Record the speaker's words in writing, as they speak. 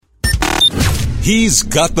He's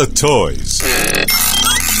got the toys.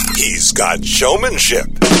 He's got showmanship.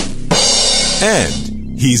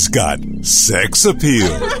 And he's got sex appeal.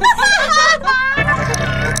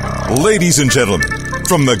 Ladies and gentlemen,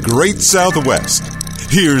 from the great Southwest,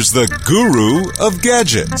 here's the guru of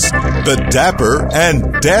gadgets, the dapper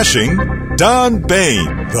and dashing Don Bain,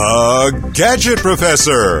 the Gadget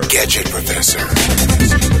Professor. Gadget Professor.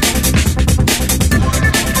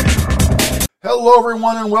 Hello,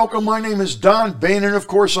 everyone, and welcome. My name is Don Bain, and of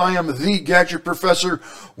course, I am the Gadget Professor.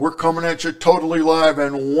 We're coming at you totally live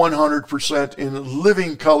and 100% in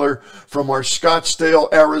living color from our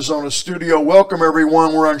Scottsdale, Arizona studio. Welcome,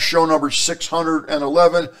 everyone. We're on show number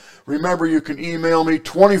 611. Remember, you can email me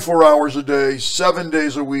 24 hours a day, 7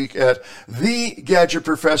 days a week at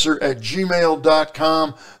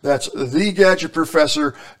thegadgetprofessor@gmail.com. That's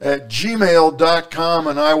thegadgetprofessor@gmail.com,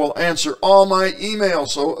 and I will answer all my emails.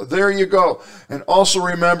 So there you go. And also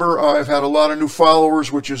remember, I've had a lot of new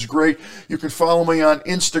followers, which is great. You can follow me on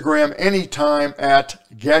Instagram anytime at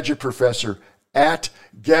Gadget Professor, and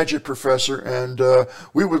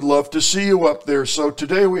we would love to see you up there. So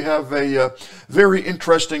today we have a very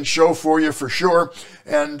interesting show for you for sure,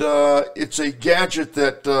 and it's a gadget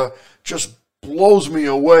that just blows me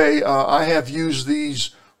away. I have used these,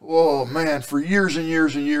 oh man, for years and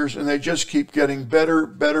years and years, and they just keep getting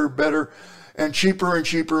better, and cheaper and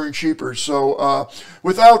cheaper and cheaper. So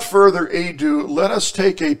without further ado, let us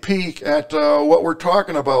take a peek at what we're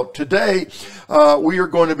talking about. Today, we are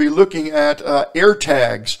going to be looking at Air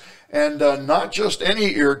Tags, and not just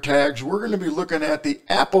any Air Tags. We're going to be looking at the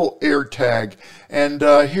Apple Air Tag. And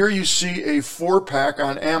here you see a 4-pack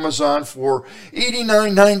on Amazon for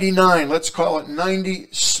 $89.99. Let's call it 90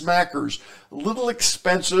 smackers. A little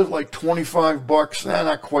expensive, like 25 bucks.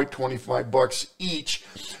 Not quite 25 bucks each.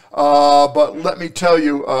 But let me tell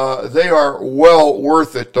you, they are well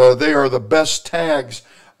worth it. They are the best tags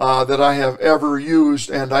that I have ever used,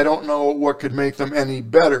 and I don't know what could make them any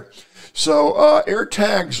better. So Air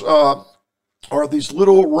Tags are these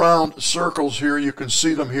little round circles here. You can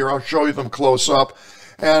see them here. I'll show you them close up.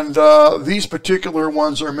 And these particular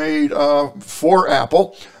ones are made for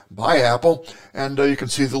Apple, by Apple, and you can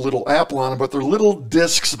see the little apple on them, but they're little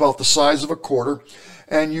discs about the size of a quarter.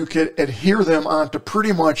 And you can adhere them onto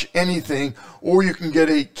pretty much anything, or you can get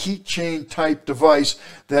a keychain type device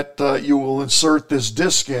that you will insert this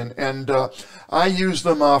disc in. And I use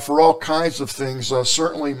them for all kinds of things.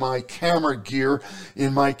 Certainly my camera gear.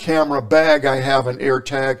 In my camera bag I have an Air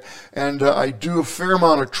Tag, and I do a fair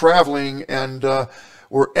amount of traveling, and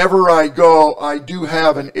wherever I go, I do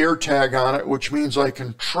have an Air Tag on it, which means I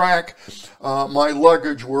can track my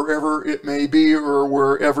luggage wherever it may be or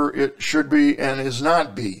wherever it should be and is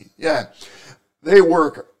not be. Yeah, they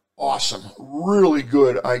work awesome, really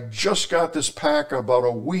good. I just got this pack about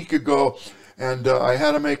a week ago, and I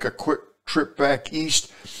had to make a quick trip back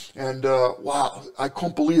east, and wow, I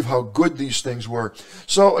couldn't believe how good these things were.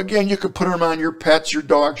 So again, you can put them on your pets, your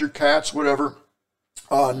dogs, your cats, whatever.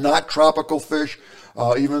 Not tropical fish.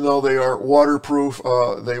 Even though they are waterproof,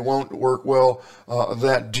 they won't work well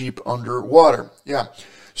that deep underwater. Yeah.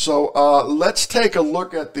 So let's take a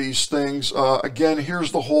look at these things. Again,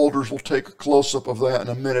 here's the holders. We'll take a close-up of that in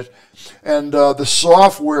a minute. And the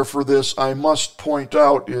software for this, I must point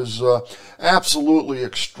out, is absolutely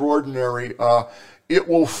extraordinary. It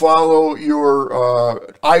will follow your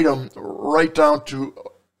item right down to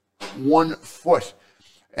 1 foot.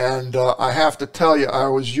 And I have to tell you, I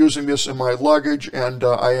was using this in my luggage, and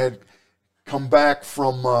I had come back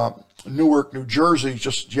from Newark, New Jersey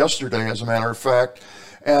just yesterday, as a matter of fact,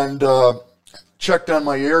 and checked on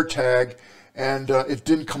my Air Tag, and it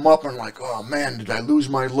didn't come up. And I'm like, oh man, did I lose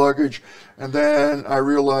my luggage? And then I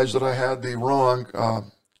realized that I had the wrong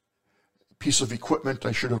piece of equipment.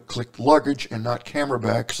 I should have clicked luggage and not camera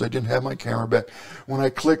bag, because I didn't have my camera bag. When I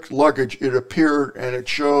clicked luggage, it appeared and it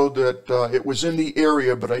showed that it was in the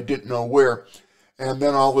area, but I didn't know where. And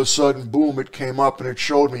then all of a sudden, boom, it came up and it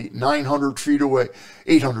showed me 900 feet away,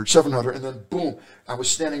 800, 700, and then boom, I was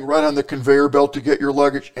standing right on the conveyor belt to get your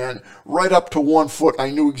luggage, and right up to 1 foot. I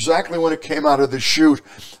knew exactly when it came out of the chute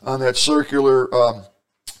on that circular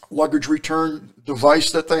luggage return device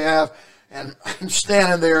that they have. And I'm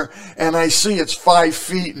standing there, and I see it's 5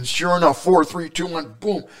 feet, and sure enough, 4, 3, 2, 1,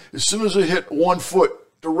 boom. As soon as it hit 1 foot,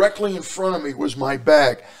 directly in front of me was my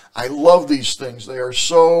bag. I love these things. They are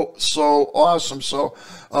so awesome. So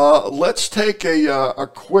let's take a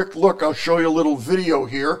quick look. I'll show you a little video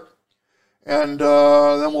here, and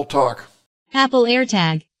then we'll talk. Apple Air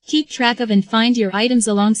Tag. Keep track of and find your items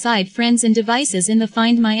alongside friends and devices in the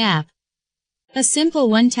Find My app. A simple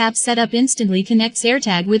one-tap setup instantly connects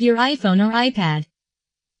AirTag with your iPhone or iPad.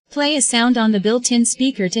 Play a sound on the built-in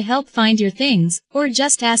speaker to help find your things, or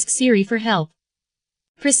just ask Siri for help.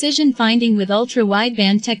 Precision finding with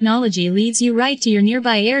ultra-wideband technology leads you right to your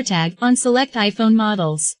nearby AirTag on select iPhone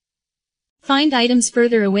models. Find items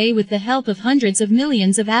further away with the help of hundreds of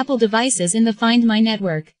millions of Apple devices in the Find My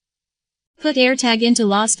network. Put AirTag into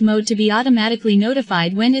lost mode to be automatically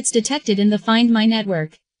notified when it's detected in the Find My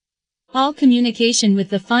network. All communication with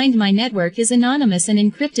the Find My network is anonymous and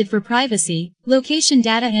encrypted for privacy. Location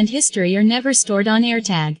data and history are never stored on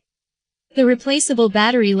AirTag. The replaceable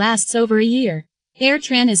battery lasts over a year.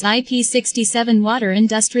 AirTran is IP67 water and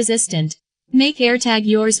dust resistant. Make AirTag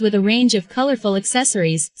yours with a range of colorful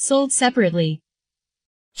accessories, sold separately.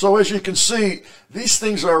 So as you can see, these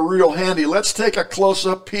things are real handy. Let's take a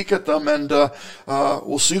close-up peek at them, and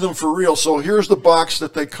we'll see them for real. So here's the box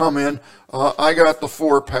that they come in. I got the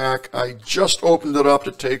 4-pack. I just opened it up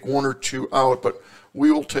to take one or two out, but we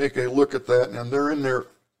will take a look at that. And they're in there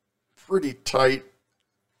pretty tight.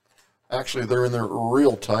 Actually, they're in there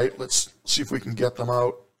real tight. Let's see if we can get them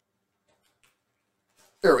out.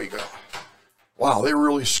 There we go. Wow, they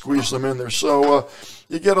really squeeze them in there. So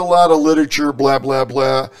you get a lot of literature, blah, blah,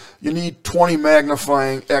 blah. You need 20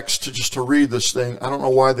 magnifying X to read this thing. I don't know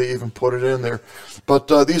why they even put it in there. But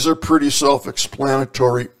these are pretty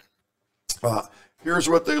self-explanatory. Here's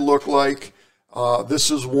what they look like. This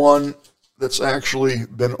is one that's actually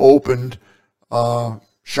been opened.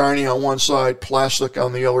 Shiny on one side, plastic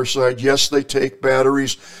on the other side. Yes, they take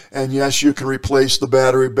batteries, and yes, you can replace the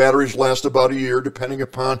battery. Batteries last about a year, depending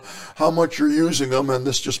upon how much you're using them, and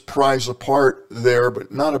this just pries apart there,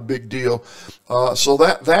 but not a big deal. So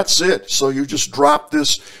that's it. So you just drop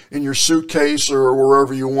this in your suitcase or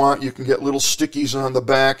wherever you want. You can get little stickies on the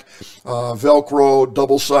back, Velcro,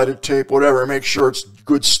 double-sided tape, whatever. Make sure it's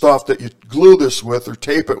good stuff that you glue this with or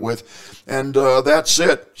tape it with, and that's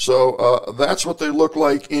it. So that's what they look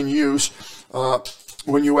like in use.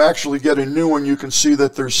 When you actually get a new one, you can see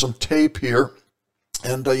that there's some tape here,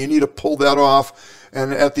 and you need to pull that off.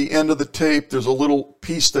 And at the end of the tape, there's a little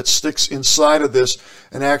piece that sticks inside of this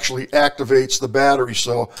and actually activates the battery.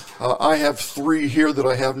 So I have 3 here that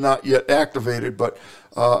I have not yet activated, but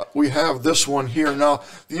we have this one here. Now,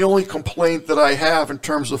 the only complaint that I have in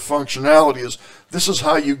terms of functionality is this is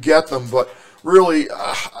how you get them, but really,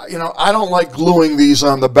 you know, I don't like gluing these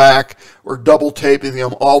on the back or double taping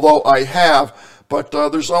them, although I have, but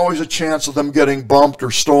there's always a chance of them getting bumped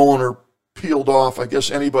or stolen or peeled off. I guess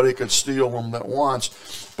anybody could steal them that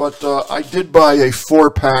wants. But I did buy a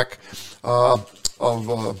 4-pack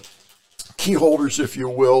of key holders, if you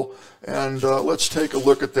will. And let's take a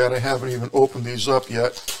look at that. I haven't even opened these up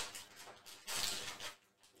yet.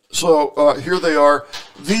 So here they are.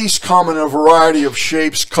 These come in a variety of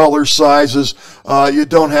shapes, colors, sizes. You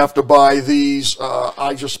don't have to buy these.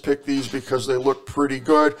 I just picked these because they look pretty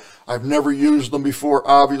good. I've never used them before,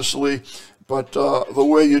 obviously. But the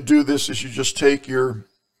way you do this is you just take your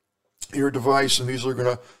device, and these are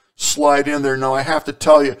going to slide in there. Now, I have to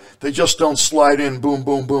tell you, they just don't slide in, boom,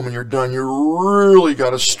 boom, boom, and you're done. You really got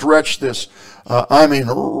to stretch this. I mean,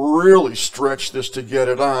 really stretch this to get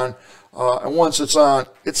it on. And once it's on,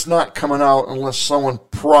 it's not coming out unless someone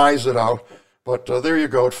pries it out. But there you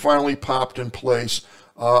go. It finally popped in place.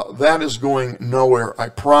 That is going nowhere. I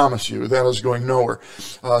promise you, that is going nowhere.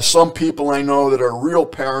 Some people I know that are real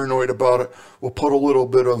paranoid about it will put a little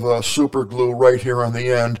bit of super glue right here on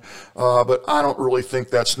the end, but I don't really think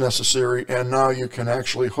that's necessary, and now you can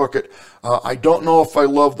actually hook it. I don't know if I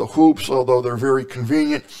love the hoops, although they're very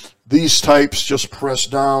convenient. These types just press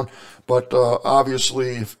down, but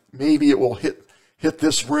obviously maybe it will hit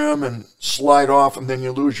this rim and slide off, and then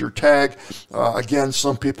you lose your tag. Again,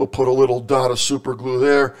 some people put a little dot of super glue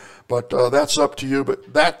there, but that's up to you.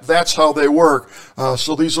 But that's how they work.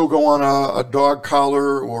 So these will go on a dog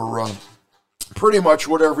collar or pretty much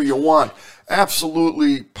whatever you want.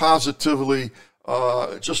 Absolutely, positively,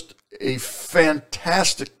 just a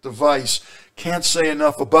fantastic device. Can't say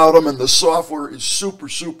enough about them, and the software is super,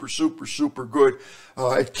 super, super, super good.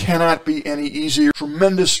 It cannot be any easier.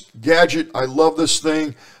 Tremendous gadget. I love this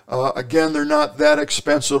thing. Again, they're not that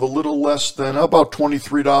expensive, a little less than about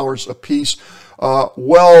 $23 a piece.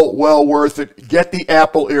 Well worth it. Get the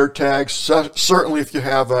Apple Air Tags. Certainly if you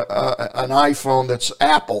have an iPhone that's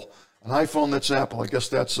Apple. An iPhone that's Apple. I guess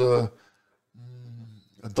that's a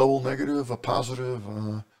double negative, a positive,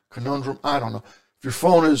 conundrum. I don't know. If your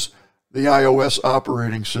phone is the iOS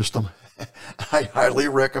operating system, I highly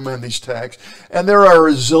recommend these tags. And there are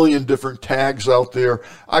a zillion different tags out there.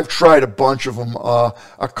 I've tried a bunch of them.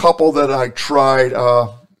 A couple that I tried,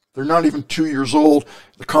 they're not even 2 years old.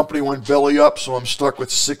 The company went belly up, so I'm stuck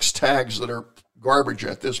with 6 tags that are garbage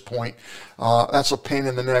at this point. That's a pain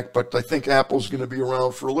in the neck, but I think Apple's going to be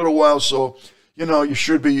around for a little while, so you know you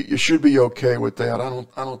should be okay with that.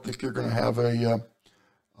 I don't think you're going to have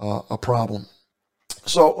a problem.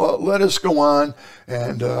 So let us go on,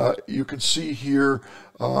 and you can see here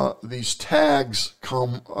these tags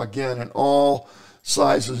come again in all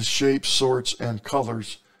sizes, shapes, sorts, and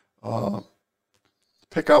colors.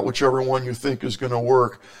 Pick out whichever one you think is going to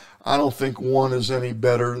work. I don't think one is any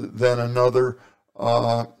better than another.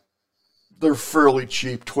 They're fairly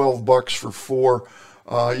cheap, $12 for 4.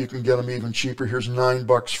 You can get them even cheaper. Here's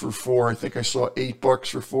 $9 for 4. I think I saw $8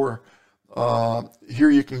 for 4. Here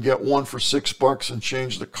you can get one for $6 and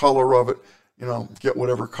change the color of it. You know, get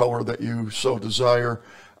whatever color that you so desire.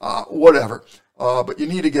 Whatever. But you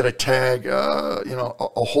need to get a tag, you know,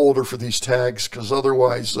 a holder for these tags, because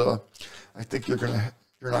otherwise, I think you're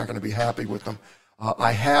not going to be happy with them.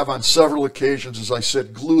 I have on several occasions, as I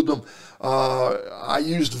said, glued them. I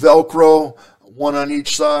used Velcro, one on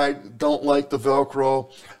each side. Don't like the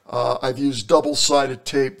Velcro. I've used double-sided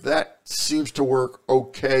tape. That seems to work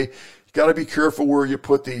okay. You got to be careful where you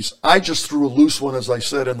put these. I just threw a loose one, as I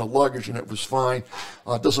said, in the luggage, and it was fine.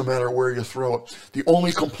 It doesn't matter where you throw it. The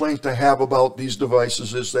only complaint I have about these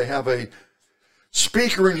devices is they have a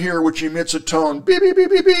speaker in here which emits a tone, beep, beep,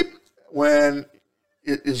 beep, beep, beep, when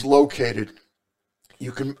it is located.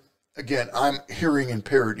 You can, again, I'm hearing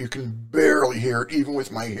impaired. You can barely hear it, even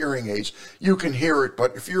with my hearing aids. You can hear it,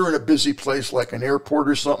 but if you're in a busy place like an airport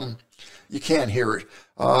or something, you can't hear it.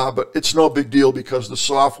 But it's no big deal because the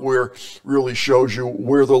software really shows you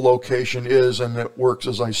where the location is, and it works,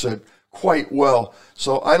 as I said, quite well.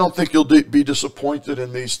 So I don't think you'll be disappointed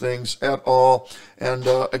in these things at all. And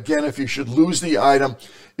again, if you should lose the item,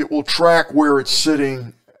 it will track where it's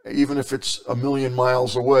sitting. Even if it's a million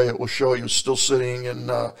miles away, it will show you still sitting in,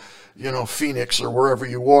 you know, Phoenix or wherever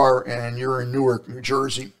you are, and you're in Newark, New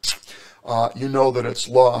Jersey. You know that it's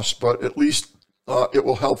lost, but at least it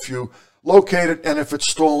will help you locate it. And if it's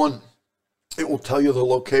stolen, it will tell you the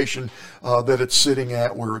location that it's sitting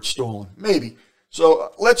at where it's stolen. Maybe.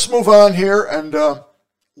 So let's move on here, and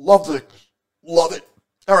love it.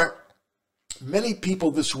 All right. Many people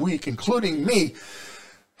this week, including me,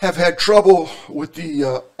 have had trouble with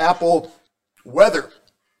the Apple weather.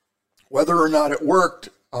 Whether or not it worked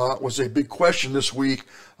was a big question this week.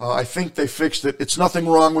 I think they fixed it. It's nothing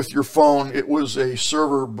wrong with your phone. It was a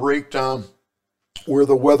server breakdown where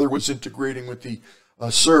the weather was integrating with the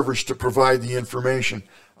servers to provide the information.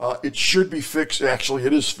 It should be fixed. Actually,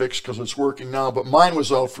 it is fixed because it's working now, but mine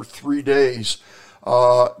was out for 3 days.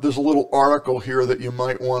 There's a little article here that you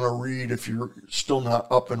might want to read if you're still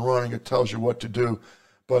not up and running. It tells you what to do.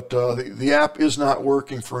 But the app is not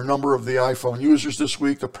working for a number of the iPhone users this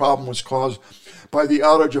week. The problem was caused by the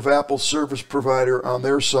outage of Apple's service provider on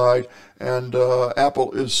their side, and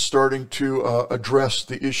Apple is starting to address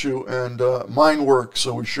the issue, and mine works,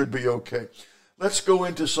 so we should be okay. Let's go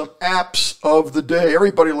into some apps of the day.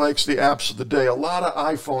 Everybody likes the apps of the day. A lot of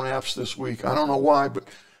iPhone apps this week. I don't know why, but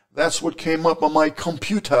that's what came up on my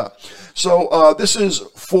computer. So this is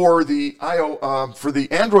for the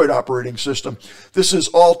Android operating system. This is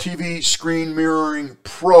All TV Screen Mirroring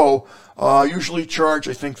Pro. Usually charge,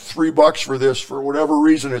 I think, $3 for this. For whatever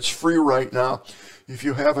reason, it's free right now. If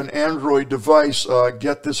you have an Android device,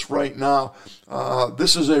 get this right now.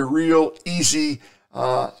 This is a real easy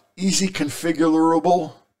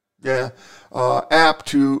configurable app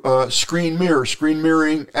to screen mirror. Screen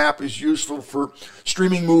mirroring app is useful for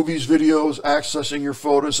streaming movies, videos, accessing your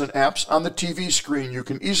photos and apps on the TV screen. You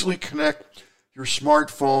can easily connect your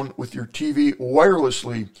smartphone with your TV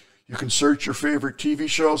wirelessly. You can search your favorite TV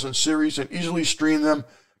shows and series and easily stream them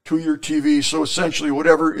to your TV. So essentially,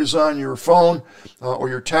 whatever is on your phone or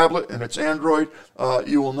your tablet, and it's Android,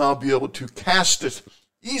 you will now be able to cast it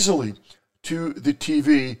easily to the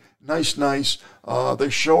TV. Nice. They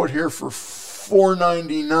show it here for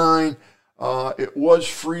 $4.99. It was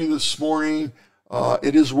free this morning.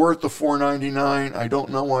 It is worth the $4.99. I don't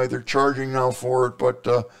know why they're charging now for it, but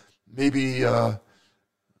maybe if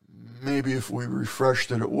we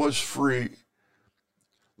refreshed it, it was free.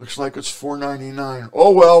 Looks like it's $4.99.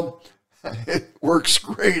 Oh well, it works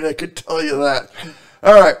great. I can tell you that.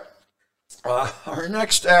 All right. Our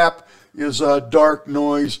next app is Dark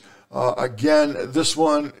Noise. Again, this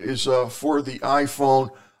one is for the iPhone.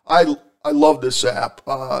 I love this app.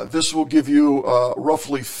 This will give you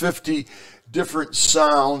roughly 50 different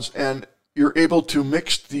sounds, and you're able to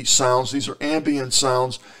mix these sounds. These are ambient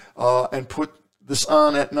sounds, and put this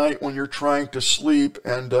on at night when you're trying to sleep,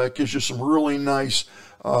 and it gives you some really nice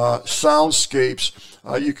soundscapes.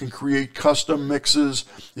 You can create custom mixes.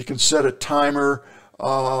 You can set a timer.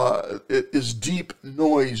 It is deep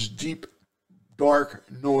noise, deep dark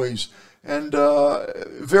noise, and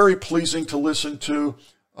very pleasing to listen to.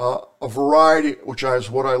 A variety, which is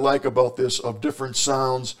what I like about this, of different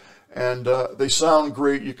sounds, and they sound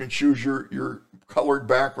great. You can choose your colored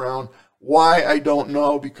background. Why, I don't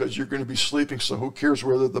know, because you're going to be sleeping, so who cares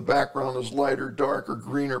whether the background is light or dark or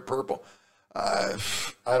green or purple. I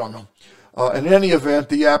don't know. In any event,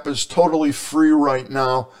 the app is totally free right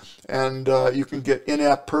now, and you can get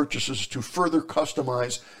in-app purchases to further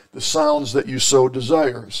customize the sounds that you so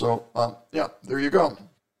desire. So, yeah, there you go.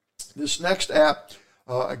 This next app,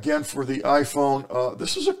 again for the iPhone,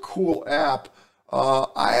 this is a cool app.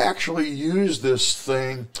 I actually use this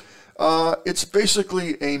thing. It's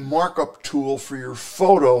basically a markup tool for your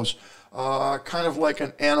photos, kind of like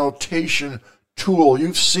an annotation tool.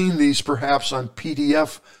 You've seen these perhaps on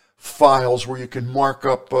PDF files where you can mark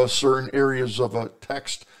up certain areas of a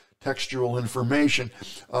textual information.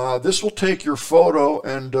 This will take your photo,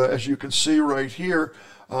 and as you can see right here,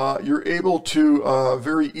 you're able to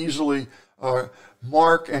very easily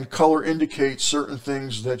mark and color indicate certain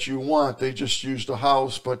things that you want. They just used a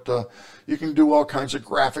house, but you can do all kinds of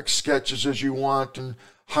graphic sketches as you want and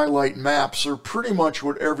highlight maps or pretty much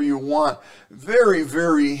whatever you want. Very,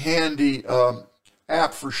 very handy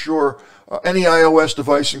app for sure. Any iOS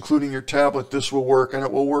device, including your tablet, this will work, and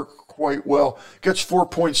it will work quite well. Gets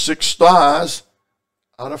 4.6 stars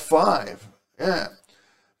out of 5. Yeah.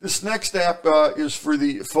 This next app is for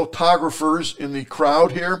the photographers in the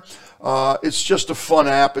crowd here. It's just a fun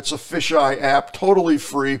app. It's a fisheye app, totally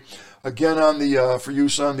free. Again, on the for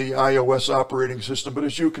use on the iOS operating system. But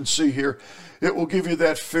as you can see here, it will give you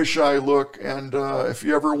that fisheye look. And if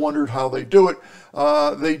you ever wondered how they do it,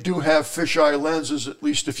 they do have fisheye lenses, at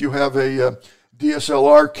least if you have a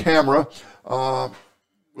DSLR camera,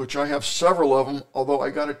 which I have several of them. Although I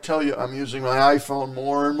got to tell you, I'm using my iPhone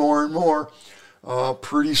more and more and more.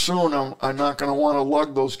 Pretty soon I'm not going to want to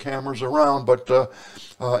lug those cameras around, but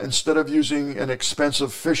instead of using an expensive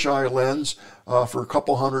fisheye lens for a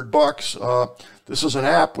couple $100, this is an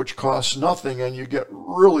app which costs nothing, and you get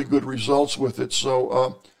really good results with it.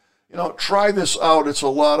 So you know, try this out. It's a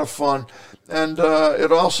lot of fun, and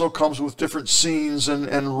it also comes with different scenes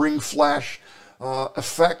and ring flash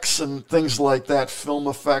effects and things like that, film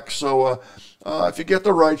effects. So if you get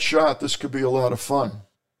the right shot, this could be a lot of fun.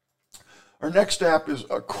 Our next app is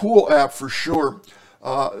a cool app for sure.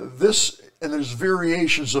 And there's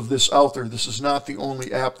variations of this out there. This is not the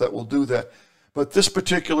only app that will do that. But this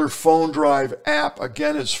particular phone drive app,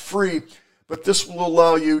 again, is free. But this will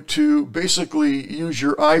allow you to basically use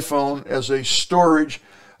your iPhone as a storage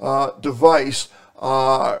device.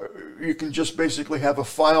 You can just basically have a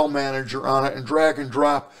file manager on it and drag and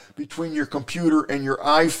drop between your computer and your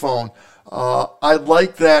iPhone. I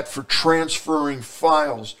like that for transferring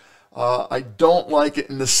files. I don't like it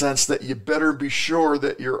in the sense that you better be sure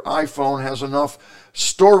that your iPhone has enough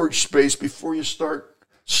storage space before you start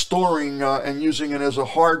storing and using it as a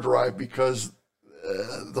hard drive, because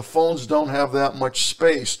the phones don't have that much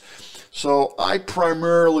space. So I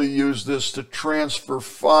primarily use this to transfer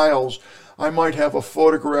files. I might have a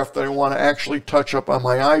photograph that I want to actually touch up on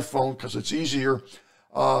my iPhone because it's easier.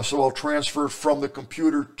 So I'll transfer it from the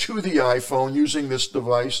computer to the iPhone using this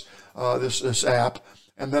device, this app.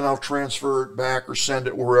 And then I'll transfer it back or send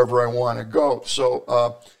it wherever I want to go.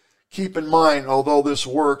 So keep in mind, although this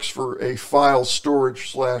works for a file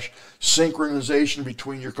storage / synchronization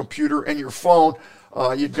between your computer and your phone,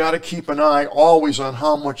 you've got to keep an eye always on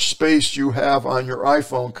how much space you have on your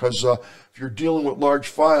iPhone, because if you're dealing with large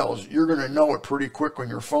files, you're going to know it pretty quick when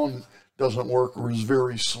your phone doesn't work or is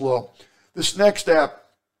very slow. This next app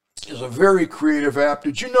is a very creative app.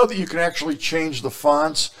 Did you know that you can actually change the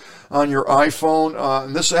fonts on your iPhone?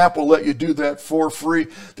 And this app will let you do that for free.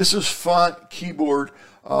 This is Font Keyboard,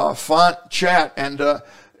 Font Chat, and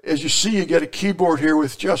as you see, you get a keyboard here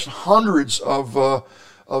with just hundreds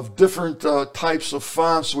of different types of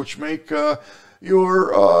fonts, which make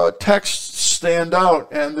your text stand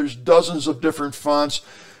out. And there's dozens of different fonts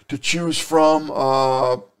to choose from,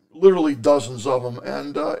 literally dozens of them,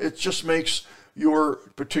 and it just makes your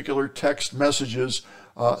particular text messages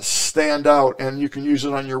stand out, and you can use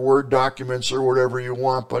it on your Word documents or whatever you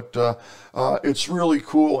want. But it's really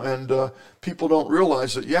cool, and people don't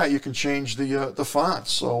realize that, yeah, you can change the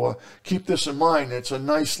fonts. So keep this in mind. It's a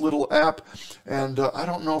nice little app, and I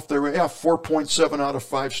don't know if they're 4.7 out of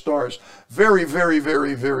 5 stars. Very, very,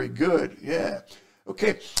 very, very good. Yeah.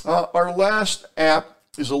 Okay. Our last app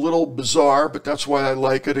is a little bizarre, but that's why I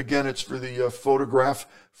like it. Again, it's for the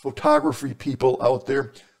photography people out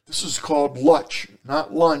there. This is called Lutch,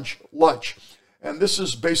 not lunch, Lutch. And this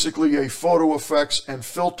is basically a photo effects and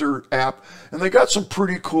filter app. And they got some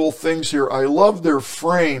pretty cool things here. I love their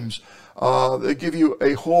frames. They give you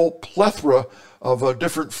a whole plethora of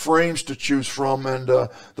different frames to choose from, and the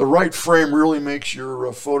right frame really makes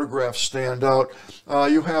your photograph stand out.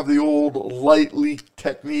 You have the old light leak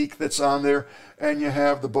technique that's on there, and you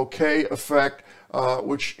have the bokeh effect,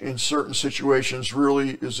 which in certain situations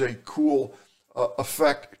really is a cool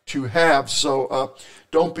effect to have. So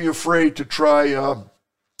don't be afraid to try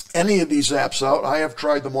any of these apps out. I have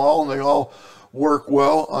tried them all, and they all work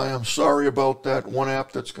well. I am sorry about that one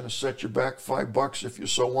app that's going to set you back $5 if you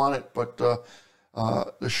so want it, but the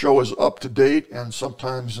show is up to date, and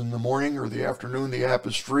sometimes in the morning or the afternoon the app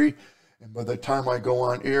is free, and by the time I go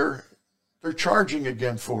on air they're charging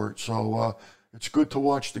again for it. So it's good to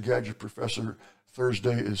watch the Gadget Professor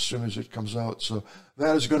Thursday as soon as it comes out. So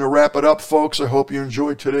that is going to wrap it up, folks. I hope you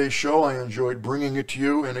enjoyed today's show. I enjoyed bringing it to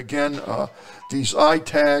you. And again, these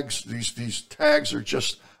iTags, these tags are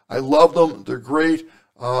just, I love them. They're great.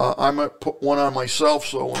 I might put one on myself,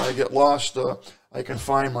 so when I get lost, I can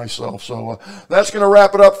find myself. So that's going to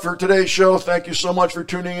wrap it up for today's show. Thank you so much for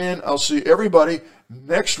tuning in. I'll see everybody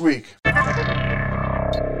next week.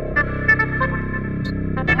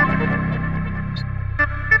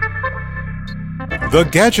 The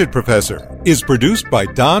Gadget Professor is produced by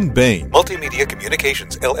Don Bain, Multimedia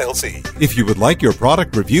Communications, LLC. If you would like your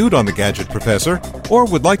product reviewed on The Gadget Professor or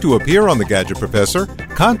would like to appear on The Gadget Professor,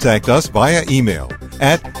 contact us via email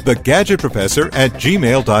at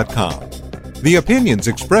thegadgetprofessor@gmail.com. The opinions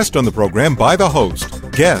expressed on the program by the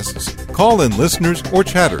host, guests, call-in listeners, or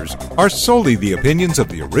chatters are solely the opinions of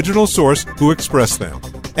the original source who expressed them.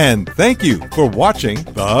 And thank you for watching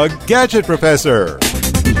The Gadget Professor.